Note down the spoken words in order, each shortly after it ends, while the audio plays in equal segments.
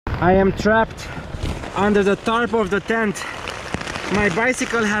I am trapped under the tarp of the tent. My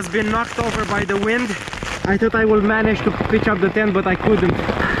bicycle has been knocked over by the wind. I thought I would manage to pitch up the tent, but I couldn't.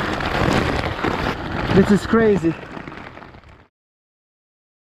 This is crazy.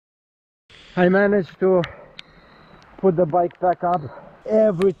 I managed to put the bike back up.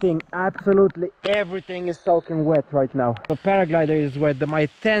 Everything, absolutely everything is soaking wet right now. The paraglider is wet, my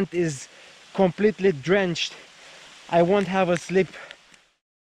tent is completely drenched. I won't have a slip.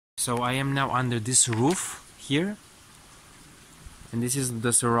 So I am now under this roof here, and this is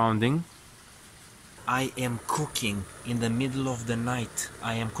the surrounding. I am cooking in the middle of the night.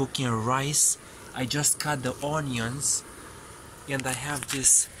 I am cooking rice. I just cut the onions, and I have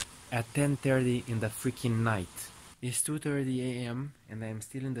this at 10:30 in the freaking night. It's 2:30 a.m. and I'm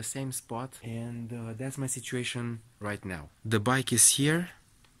still in the same spot, and that's my situation right now. The bike is here,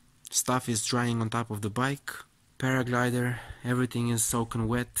 stuff is drying on top of the bike, paraglider, everything is soaking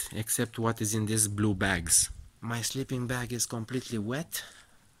wet except what is in these blue bags. My sleeping bag is completely wet.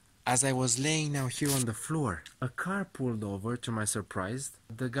 As I was laying now here on the floor, a car pulled over to my surprise.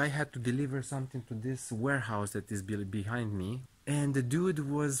 The guy had to deliver something to this warehouse that is behind me, and the dude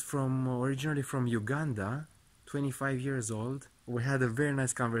was originally from Uganda, 25 years old. We had a very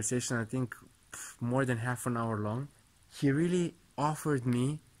nice conversation, I think more than half an hour long. He really offered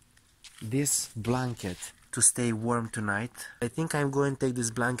me this blanket to stay warm tonight. I think I'm going to take this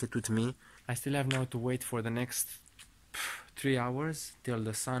blanket with me. I still have now to wait for the next 3 hours till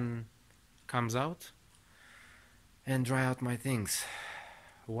the sun comes out and dry out my things.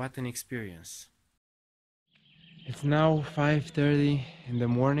 What an experience. It's now 5:30 in the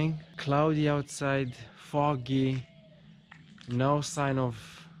morning, cloudy outside, foggy, no sign of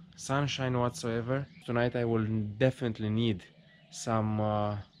sunshine whatsoever. Tonight I will definitely need some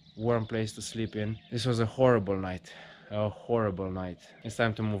warm place to sleep in. This was a horrible night. A horrible night. It's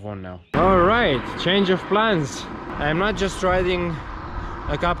time to move on now. Alright, change of plans. I'm not just riding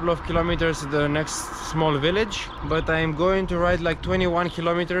a couple of kilometers to the next small village, but I'm going to ride like 21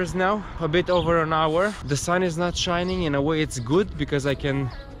 kilometers now, a bit over an hour. The sun is not shining. In a way it's good because I can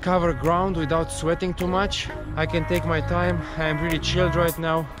cover ground without sweating too much. I can take my time. I'm really chilled right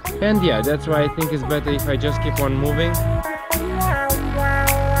now, and yeah, that's why I think it's better if I just keep on moving.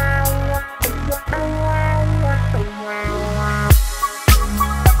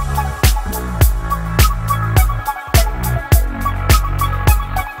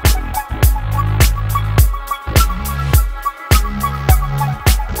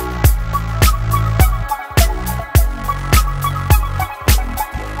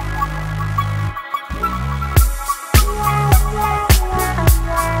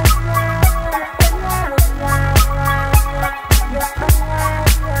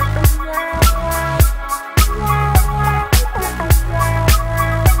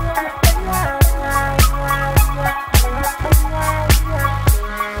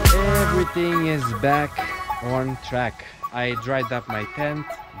 Everything is back on track. I dried up my tent,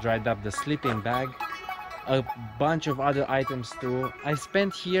 dried up the sleeping bag, a bunch of other items too. I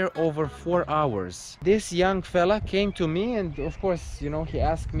spent here over 4 hours. This young fella came to me and of course, you know, he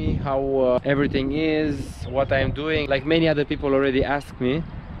asked me how everything is, what I'm doing, like many other people already asked me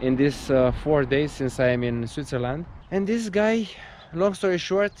in this 4 days since I am in Switzerland. And this guy, long story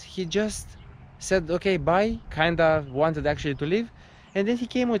short, he just said okay, bye, kinda wanted actually to leave. And then he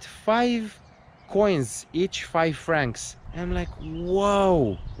came with 5 coins, each 5 francs. I'm like,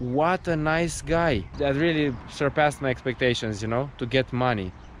 whoa, what a nice guy. That really surpassed my expectations, you know, to get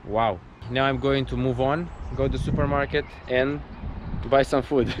money. Wow. Now I'm going to move on, go to the supermarket and buy some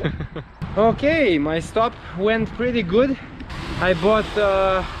food. Okay, my stop went pretty good. I bought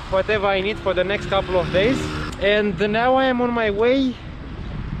whatever I need for the next couple of days. And now I am on my way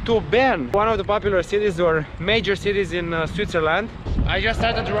to Bern, one of the popular cities or major cities in Switzerland. I just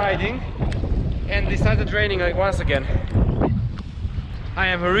started riding and it started raining like once again. I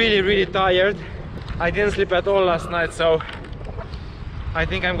am really tired. I didn't sleep at all last night, so I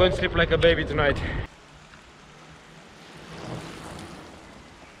think I'm going to sleep like a baby tonight.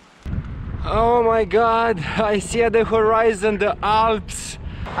 Oh my god, I see at the horizon the Alps.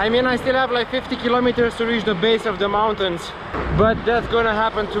 I mean, I still have like 50 kilometers to reach the base of the mountains, but that's gonna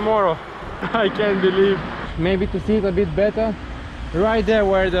happen tomorrow. I can't believe. Maybe to see it a bit better, right there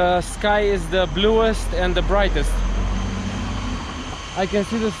where the sky is the bluest and the brightest, I can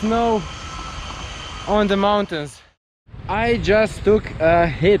see the snow on the mountains. I just took a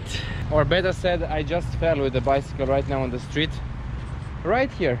hit, or better said, I just fell with the bicycle right now on the street.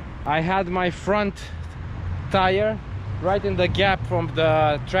 Right here, I had my front tire right in the gap from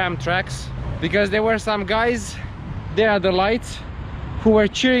the tram tracks, because there were some guys there at the lights who were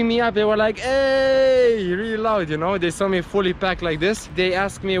cheering me up. They were like, hey, really loud, you know. They saw me fully packed like this. They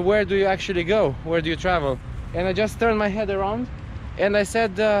asked me, where do you actually go? Where do you travel? And I just turned my head around and I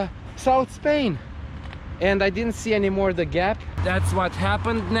said, South Spain. And I didn't see anymore the gap. That's what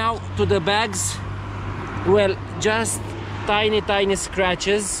happened now to the bags. Well, just tiny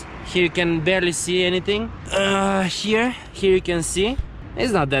scratches. Here you can barely see anything. Here you can see.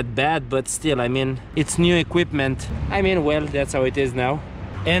 It's not that bad, but still, I mean, it's new equipment. I mean, well, that's how it is now.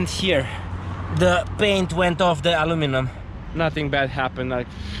 And here, the paint went off the aluminum. Nothing bad happened, like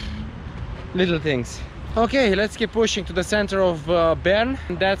little things. Okay, let's keep pushing to the center of Bern.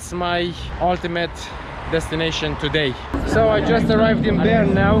 That's my ultimate destination today. So I just arrived in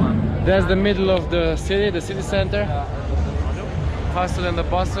Bern now. That's the middle of the city center. Hustle and the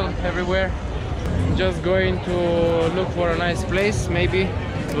bustle everywhere. Just going to look for a nice place, maybe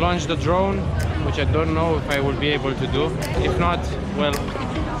launch the drone, which I don't know if I will be able to do. If not, well,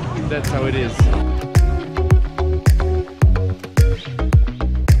 that's how it is.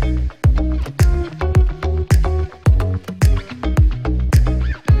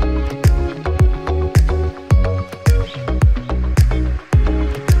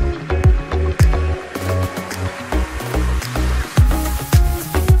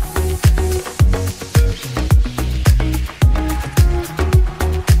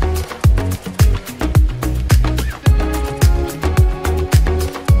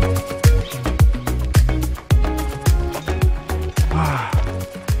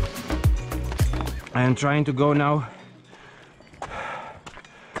 I am trying to go now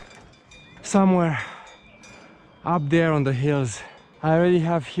somewhere up there on the hills. I already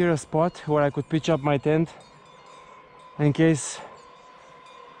have here a spot where I could pitch up my tent in case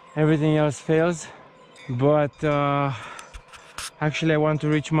everything else fails, but actually I want to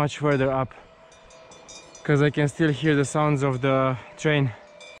reach much further up because I can still hear the sounds of the train.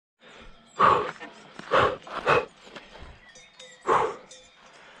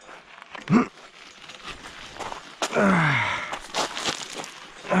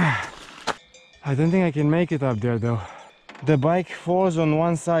 I don't think I can make it up there though. The bike falls on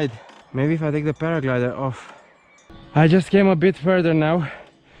one side. Maybe if I take the paraglider off. I just came a bit further now.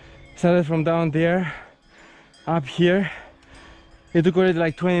 Started from down there up here. It took already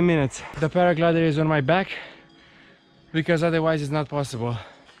like 20 minutes. The paraglider is on my back because otherwise it's not possible.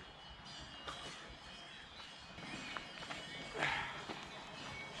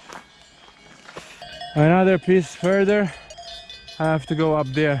 Another piece further, I have to go up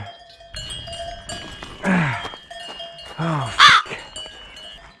there. Oh, fuck.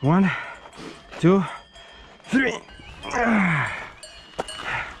 1, 2, 3.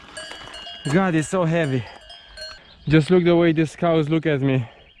 God, it's so heavy. Just look the way these cows look at me.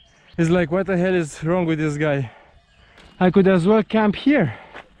 It's like, what the hell is wrong with this guy? I could as well camp here.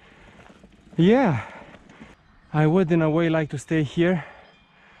 Yeah, I would in a way like to stay here.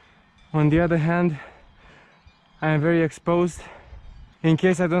 On the other hand, I am very exposed. In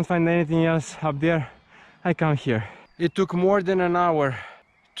case I don't find anything else up there, I come here. It took more than an hour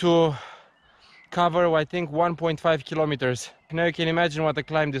to cover, I think, 1.5 kilometers. Now you can imagine what a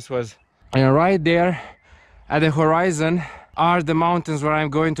climb this was. And right there at the horizon are the mountains where I'm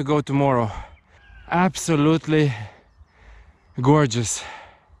going to go tomorrow. Absolutely gorgeous.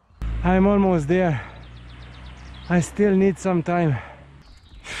 I'm almost there. I still need some time.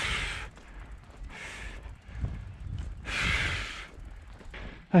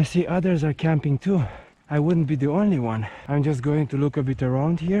 I see others are camping too. I wouldn't be the only one. I'm just going to look a bit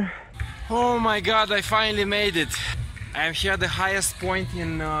around here. Oh my god, I finally made it. I'm here at the highest point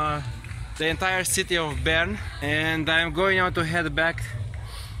in the entire city of Bern, and I'm going now to head back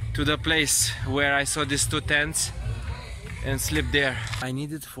to the place where I saw these two tents and sleep there. I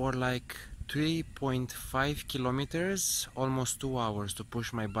needed for like 3.5 kilometers, almost 2 hours to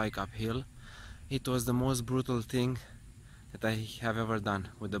push my bike uphill. It was the most brutal thing that I have ever done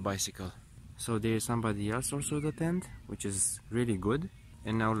with the bicycle. So there is somebody else also in the tent, which is really good.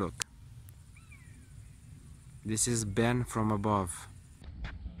 And now look, this is Bern from above.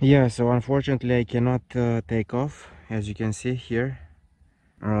 Yeah, so unfortunately I cannot take off, as you can see here.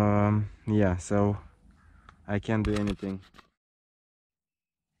 Yeah, so I can't do anything.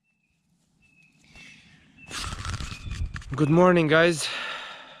 Good morning, guys.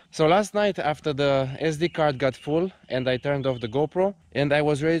 So last night, after the SD card got full and I turned off the GoPro and I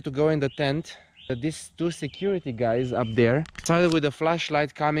was ready to go in the tent, these two security guys up there started with a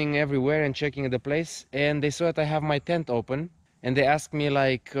flashlight coming everywhere and checking the place, and they saw that I have my tent open and they asked me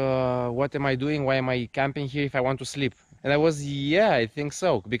like, what am I doing, why am I camping here if I want to sleep? And I was, yeah, I think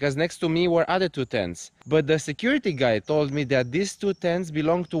so, because next to me were other 2 tents. But the security guy told me that these 2 tents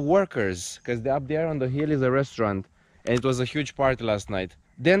belong to workers, because up there on the hill is a restaurant, and it was a huge party last night.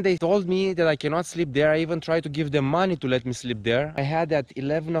 Then they told me that I cannot sleep there. I even tried to give them money to let me sleep there. I had at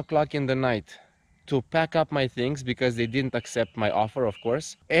 11 o'clock in the night to pack up my things because they didn't accept my offer, of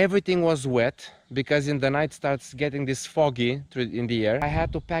course. Everything was wet because in the night starts getting this foggy in the air. I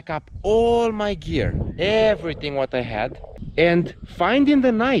had to pack up all my gear, everything what I had, and find in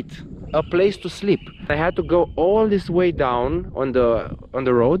the night a place to sleep. I had to go all this way down on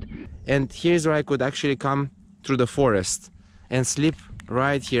the road, and here's where I could actually come through the forest and sleep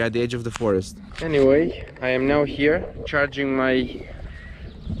right here at the edge of the forest. Anyway, I am now here charging my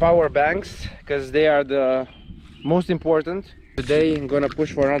power banks because they are the most important. Today I'm gonna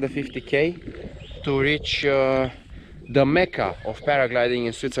push for another 50k to reach the Mecca of paragliding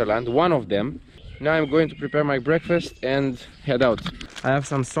in Switzerland, one of them. Now I'm going to prepare my breakfast and head out. I have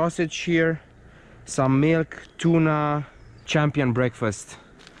some sausage here, some milk, tuna, champion breakfast.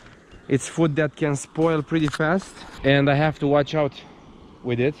 It's food that can spoil pretty fast and I have to watch out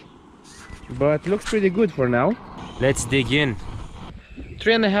with it, but looks pretty good for now. Let's dig in.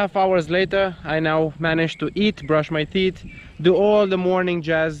 3.5 hours later, I now managed to eat, brush my teeth, do all the morning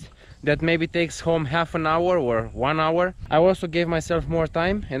jazz that maybe takes home half an hour or 1 hour. I also gave myself more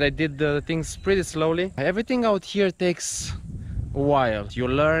time and I did the things pretty slowly. Everything out here takes a while. You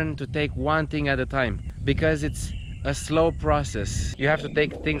learn to take one thing at a time because it's a slow process. You have to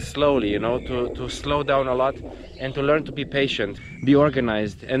take things slowly, you know, to slow down a lot and to learn to be patient, be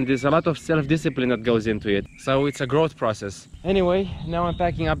organized, and there's a lot of self-discipline that goes into it. So it's a growth process. Anyway, now I'm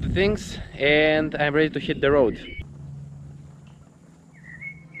packing up the things and I'm ready to hit the road.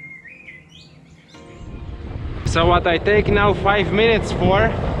 So what I take now 5 minutes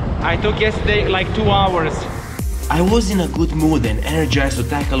for, I took yesterday like 2 hours. I was in a good mood and energized to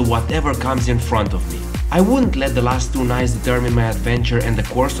tackle whatever comes in front of me. I wouldn't let the last 2 nights determine my adventure and the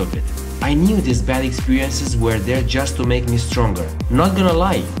course of it. I knew these bad experiences were there just to make me stronger. Not gonna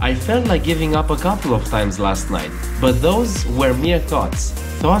lie, I felt like giving up a couple of times last night, but those were mere thoughts.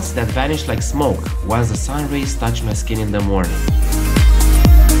 Thoughts that vanished like smoke once the sun rays touched my skin in the morning.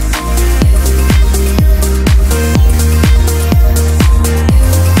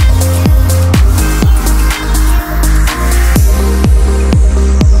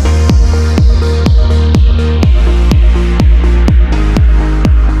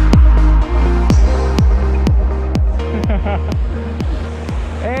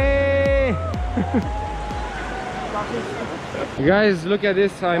 You guys, look at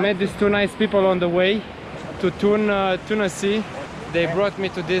this. I met these 2 nice people on the way to Tuna Sea. They brought me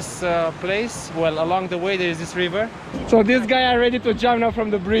to this place. Well, along the way there is this river. So this guy are ready to jump now from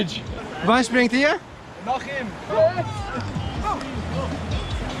the bridge. Waar springt hier? Nog in.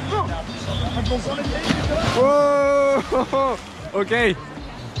 Whoa! Okay.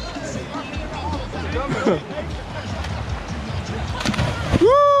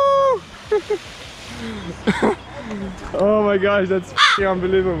 Woo! Oh my gosh, that's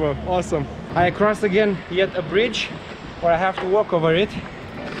unbelievable. Awesome. I crossed again yet a bridge where I have to walk over it.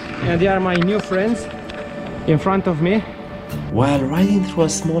 And they are my new friends in front of me. While riding through a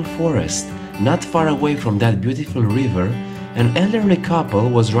small forest, not far away from that beautiful river, an elderly couple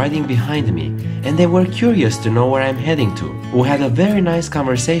was riding behind me, and they were curious to know where I'm heading to. We had a very nice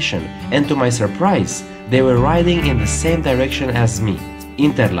conversation, and to my surprise, they were riding in the same direction as me,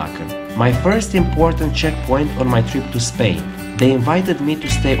 Interlaken, my first important checkpoint on my trip to Spain. They invited me to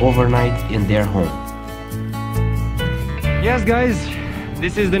stay overnight in their home. Yes guys,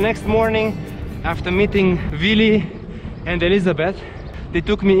 this is the next morning after meeting Willy and Elizabeth. They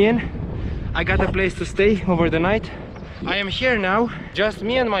took me in. I got a place to stay over the night. I am here now, just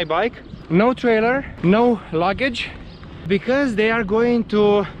me and my bike, no trailer, no luggage, because they are going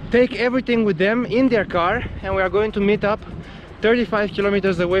to take everything with them in their car and we are going to meet up 35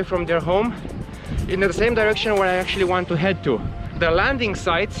 kilometers away from their home in the same direction where I actually want to head to. The landing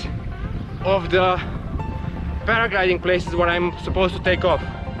sites of the paragliding places where I'm supposed to take off.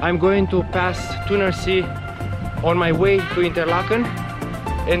 I'm going to pass Tuna Sea on my way to Interlaken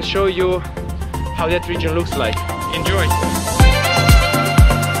and show you how that region looks like. Enjoy!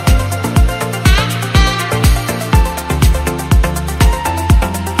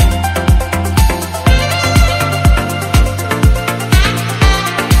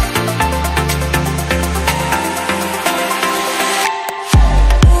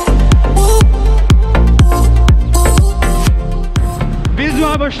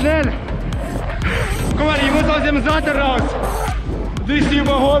 Aber schnell! Guck mal, ich muss aus dem Sattel raus! Dich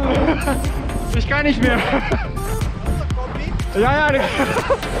überholen! Ich kann nicht mehr! Ja,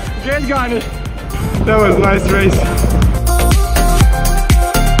 geht gar nicht. That was a nice race.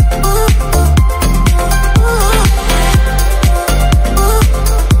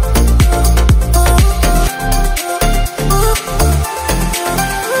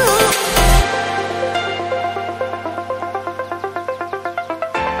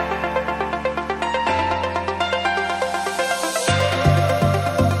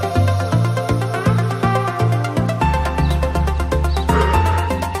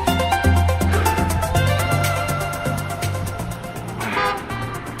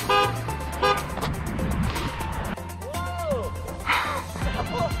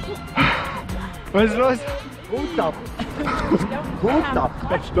 Was ist los? Gut ab. Gut ab.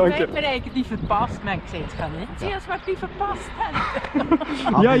 Danke. Wir eigentlich verpasst, man sieht es kann nicht sein, als wir die verpasst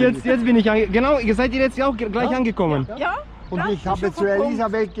haben. Ja, jetzt bin ich genau, seid ihr jetzt auch gleich angekommen? Ja? Und ich habe zu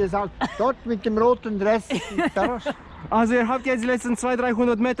Elisabeth gesagt, dort mit dem roten Dress. Also ihr habt jetzt die letzten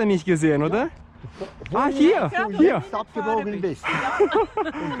 200-300 Meter nicht gesehen, oder? Ah, hier! Wo du jetzt abgebogen bist.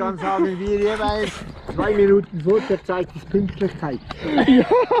 Und dann sagen wir jeweils 2 Minuten vor der Zeit ist Pünktlichkeit.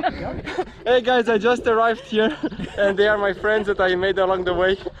 Hey guys, I just arrived here and they are my friends that I made along the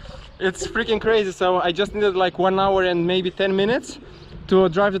way. It's freaking crazy, so I just needed like 1 hour and maybe 10 minutes to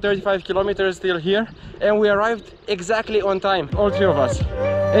drive the 35 kilometers till here, and we arrived exactly on time, all 3 of us.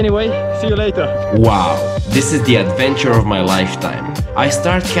 Anyway, see you later. Wow, this is the adventure of my lifetime. I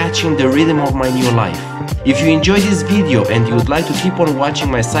start catching the rhythm of my new life. If you enjoyed this video and you would like to keep on watching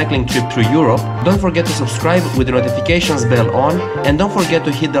my cycling trip through Europe, don't forget to subscribe with the notifications bell on, and don't forget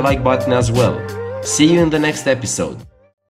to hit the like button as well. See you in the next episode.